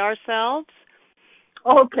see ourselves.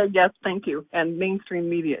 Okay, yes, thank you. And mainstream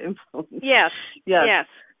media influence. Yes.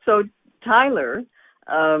 So Tyler,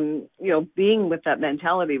 being with that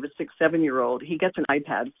mentality of a 6, 7-year-old, he gets an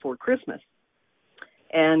iPad for Christmas.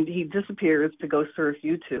 And he disappears to go surf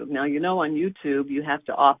YouTube. Now, on YouTube, you have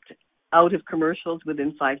to opt out of commercials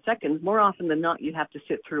within 5 seconds. More often than not, you have to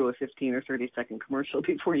sit through a 15 or 30-second commercial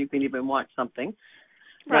before you can even watch something.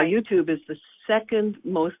 Right. Now, YouTube is the second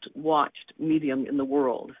most watched medium in the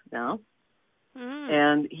world now.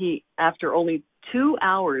 And he, after only 2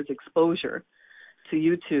 hours exposure to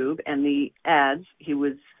YouTube and the ads he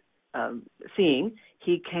was seeing,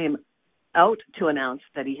 he came out to announce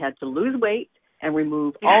that he had to lose weight and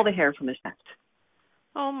remove all the hair from his chest.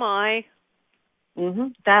 Oh, my.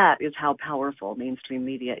 That is how powerful mainstream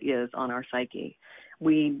media is on our psyche.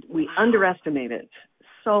 We underestimate it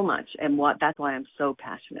so much, and that's why I'm so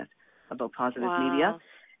passionate about positive media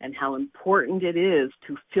and how important it is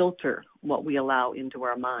to filter what we allow into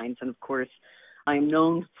our minds. And, of course, I'm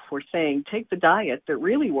known for saying, take the diet that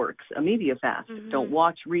really works, a media fast. Don't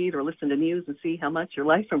watch, read, or listen to news and see how much your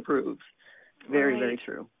life improves. Very, very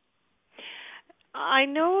true. I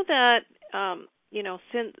know that,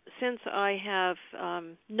 since I have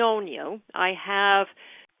known you, I have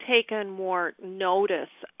taken more notice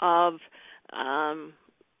of,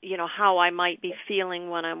 how I might be feeling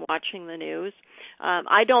when I'm watching the news.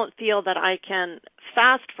 I don't feel that I can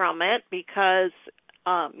fast from it because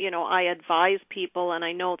I advise people, and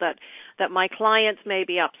I know that my clients may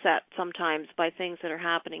be upset sometimes by things that are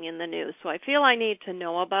happening in the news. So I feel I need to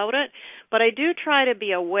know about it, but I do try to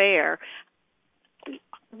be aware.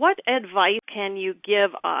 What advice can you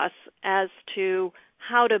give us as to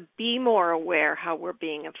how to be more aware how we're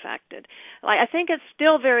being affected? Like, I think it's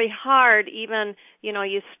still very hard, even,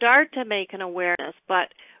 you start to make an awareness,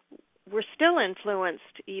 but we're still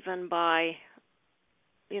influenced even by,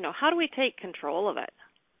 how do we take control of it?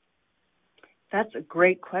 That's a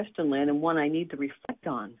great question, Lynn, and one I need to reflect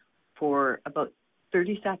on for about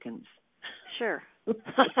 30 seconds. Sure.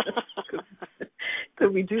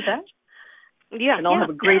 Could we do that? Yeah. And I'll have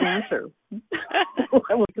a great answer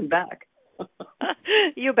when we come back.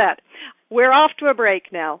 You bet. We're off to a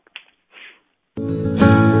break now.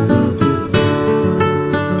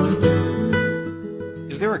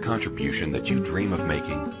 Is there a contribution that you dream of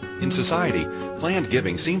making? In society, planned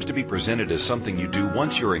giving seems to be presented as something you do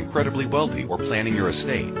once you're incredibly wealthy or planning your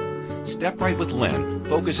estate. Step Right with Lynn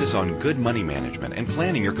focuses on good money management and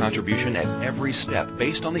planning your contribution at every step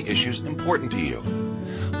based on the issues important to you.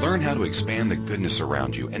 Learn how to expand the goodness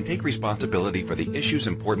around you and take responsibility for the issues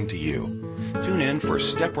important to you. Tune in for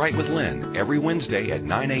Step Right with Lynn every Wednesday at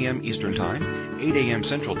 9 a.m. Eastern Time, 8 a.m.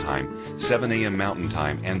 Central Time, 7 a.m. Mountain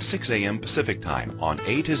Time, and 6 a.m. Pacific Time on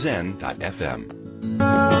A2Zen.fm.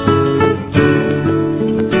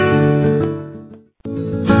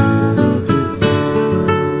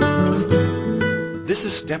 This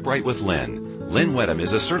is Step Right with Lynn. Lynn Wedham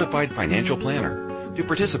is a certified financial planner. To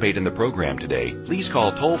participate in the program today, please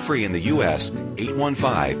call toll-free in the U.S.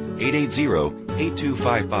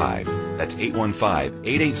 815-880-8255. That's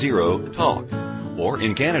 815-880-TALK. Or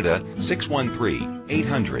in Canada,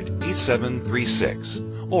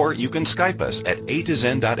 613-800-8736. Or you can Skype us at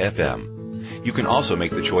A2Zen.fm. You can also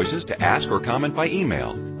make the choices to ask or comment by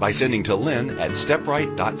email by sending to Lynn at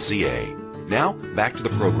stepright.ca. Now, back to the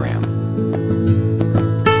program.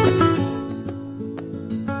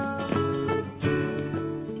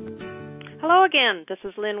 Hello again. This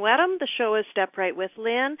is Lynn Wedham. The show is Step Right with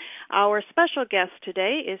Lynn. Our special guest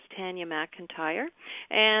today is Tanya McIntyre.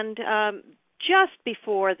 And just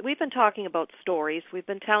before, we've been talking about stories. We've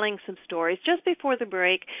been telling some stories. Just before the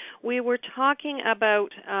break, we were talking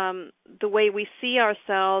about the way we see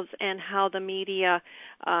ourselves and how the media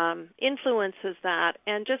influences that,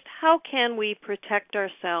 and just how can we protect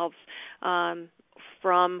ourselves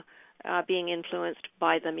from being influenced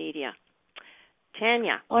by the media.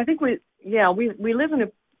 Tanya. Well, I think we live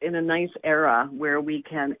in a nice era where we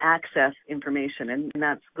can access information, and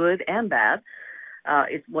that's good and bad.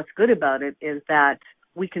 What's good about it is that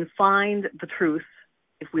we can find the truth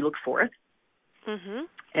if we look for it,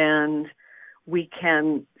 and we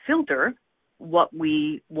can filter what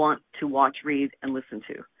we want to watch, read, and listen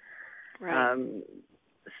to. Right.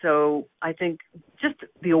 So I think just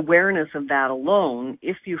the awareness of that alone,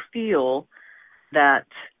 if you feel that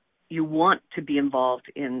you want to be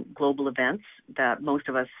involved in global events that most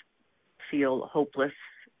of us feel hopeless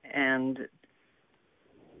and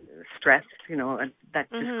stressed, that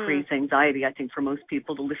just creates anxiety, I think, for most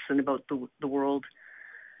people to listen about the world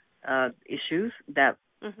issues that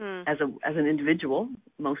as an individual,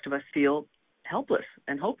 most of us feel helpless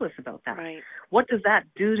and hopeless about that. Right. What does that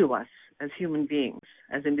do to us as human beings,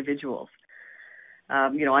 as individuals?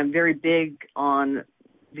 I'm very big on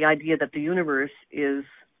the idea that the universe is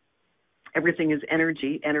everything is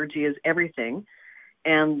energy. Energy is everything.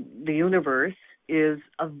 And the universe is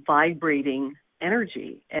a vibrating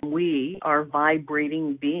energy, and we are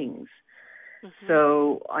vibrating beings.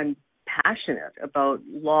 So I'm passionate about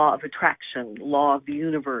law of attraction, law of the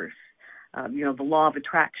universe. The law of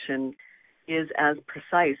attraction is as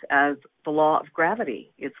precise as the law of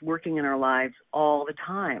gravity. It's working in our lives all the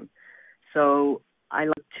time. So I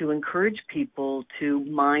like to encourage people to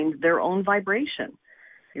mind their own vibration.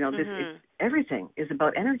 Everything is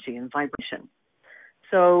about energy and vibration.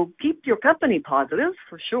 So keep your company positive,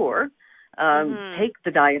 for sure. Take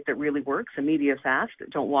the diet that really works, a media fast.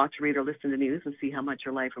 Don't watch, read, or listen to news and see how much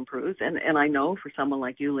your life improves. And I know for someone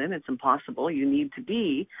like you, Lynn, it's impossible. You need to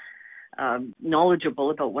be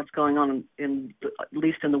knowledgeable about what's going on at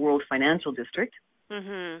least in the world financial district.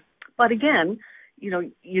 But again,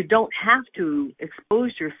 you don't have to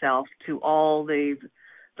expose yourself to all the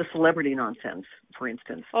celebrity nonsense, for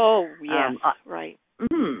instance. Oh, yes, right.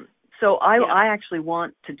 So I actually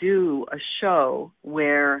want to do a show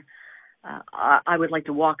where I would like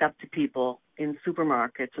to walk up to people in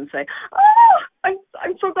supermarkets and say, I'm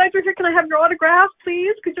so glad you're here. Can I have your autograph,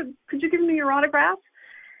 please? Could you give me your autograph?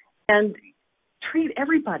 And treat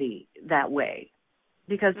everybody that way,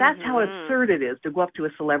 because that's how absurd it is to go up to a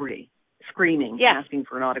celebrity screaming, Yes. asking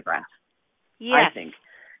for an autograph. Yes. I think.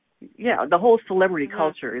 Yeah, the whole celebrity Mhm.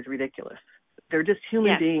 culture is ridiculous. They're just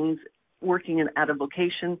human Yes. beings working at a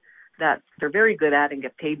vocation that they're very good at and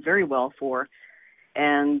get paid very well for,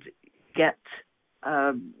 and get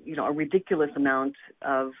a ridiculous amount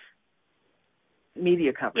of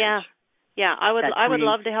media coverage. Yeah. Yeah, I would creates-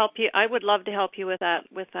 love to help you. I would love to help you with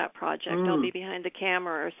that project. I'll be behind the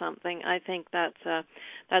camera or something. I think that's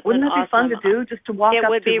Wouldn't an that be fun awesome, to do? Just to walk it up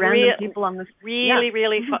would to be random people on the really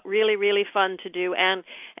yeah. really fun to do, and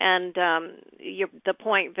the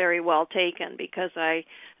point very well taken, because I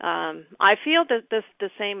feel that the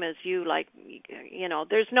same as you. Like,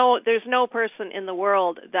 there's no person in the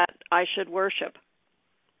world that I should worship.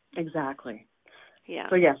 Exactly. Yeah.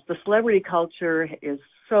 So yes, the celebrity culture is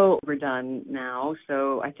so overdone now.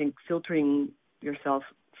 So I think filtering yourself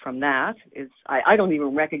from that is. I don't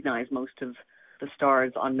even recognize most of the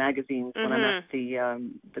stars on magazines when I'm at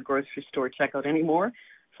the grocery store checkout anymore.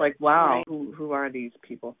 It's like, wow, right. Who are these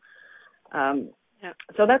people?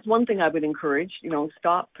 So that's one thing I would encourage.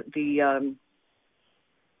 Stop the.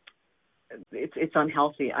 It's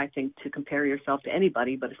unhealthy, I think, to compare yourself to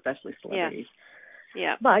anybody, but especially celebrities. Yes.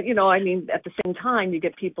 Yeah. But, at the same time, you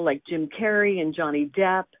get people like Jim Carrey and Johnny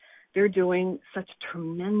Depp. They're doing such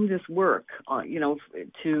tremendous work,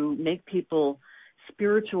 to make people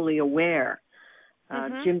spiritually aware.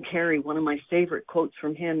 Jim Carrey, one of my favorite quotes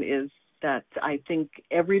from him is that I think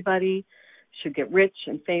everybody should get rich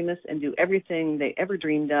and famous and do everything they ever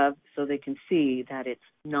dreamed of so they can see that it's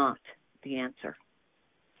not the answer.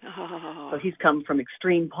 Oh. So he's come from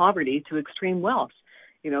extreme poverty to extreme wealth.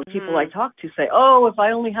 People I talk to say, oh, if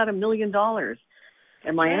I only had $1 million.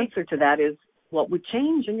 And my answer to that is, what would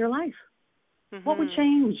change in your life? What would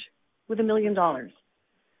change with $1 million?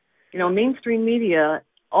 Mainstream media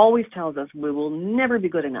always tells us we will never be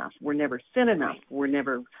good enough. We're never thin enough. We're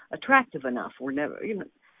never attractive enough. We're never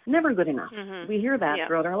good enough. We hear that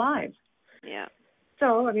throughout our lives. Yeah.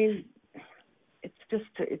 So,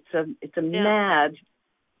 it's a mad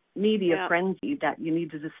media frenzy that you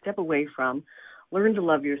need to just step away from. Learn to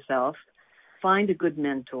love yourself, find a good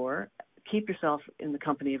mentor, keep yourself in the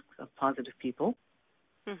company of positive people,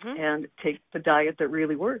 and take the diet that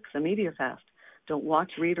really works, a media fast. Don't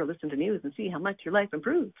watch, read, or listen to news and see how much your life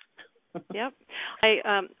improves. Yep.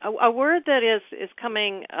 A word that is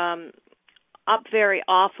coming up very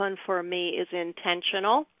often for me is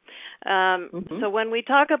intentional. So when we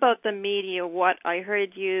talk about the media, what I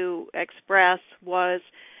heard you express was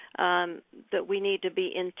that we need to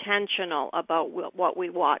be intentional about what we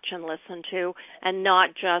watch and listen to, and not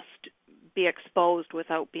just be exposed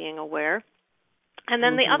without being aware. And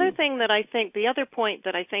then the other point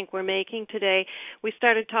that I think we're making today, we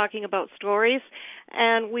started talking about stories,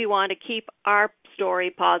 and we want to keep our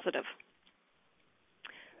story positive.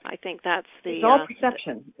 I think that's It's all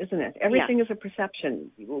perception, isn't it? Everything is a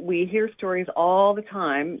perception. We hear stories all the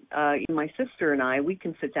time. My sister and I, we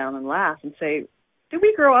can sit down and laugh and say, did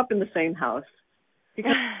we grow up in the same house?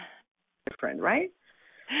 Because we're different, right?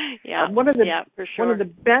 Yeah. For sure. One of the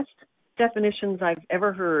best definitions I've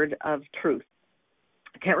ever heard of truth.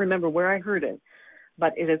 I can't remember where I heard it,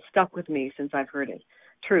 but it has stuck with me since I've heard it.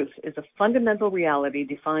 Truth is a fundamental reality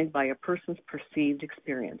defined by a person's perceived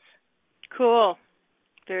experience. Cool.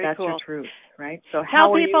 Very That's cool. Your truth, right? So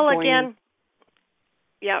tell people again.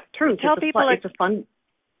 Yeah. Truth. Tell people. It's a fun.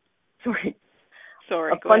 Sorry.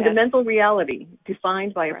 A fundamental reality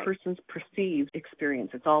defined by a person's perceived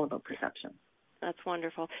experience. It's all about perception. That's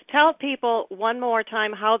wonderful. Tell people one more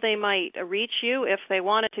time how they might reach you if they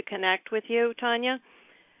wanted to connect with you, Tanya.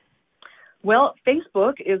 Well,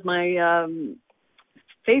 Facebook is my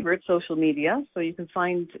favorite social media, so you can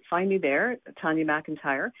find me there, Tanya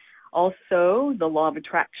McIntyre. Also, the Law of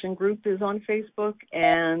Attraction group is on Facebook,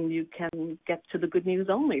 and you can get to the Good News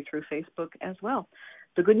Only through Facebook as well.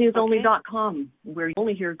 TheGoodNewsOnly.com, where you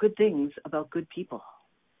only hear good things about good people.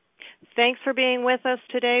 Thanks for being with us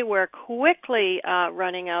today. We're quickly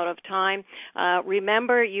running out of time.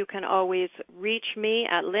 Remember, you can always reach me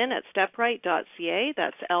at lynn@stepright.ca.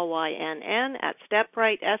 That's LYNN at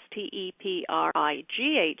Stepright, STEPRIGHT.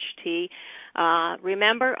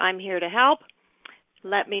 Remember, I'm here to help.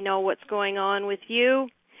 Let me know what's going on with you.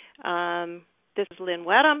 This is Lynn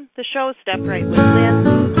Wedham, the show Step Right with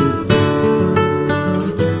Lynn.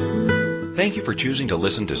 Thank you for choosing to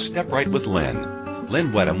listen to Step Right with Lynn.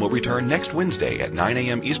 Lynn Wedham will return next Wednesday at 9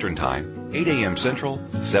 a.m. Eastern Time, 8 a.m. Central,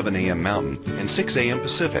 7 a.m. Mountain, and 6 a.m.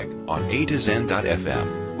 Pacific on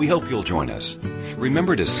A2Zen.fm. We hope you'll join us.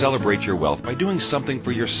 Remember to celebrate your wealth by doing something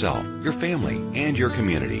for yourself, your family, and your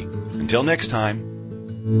community. Until next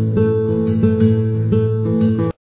time.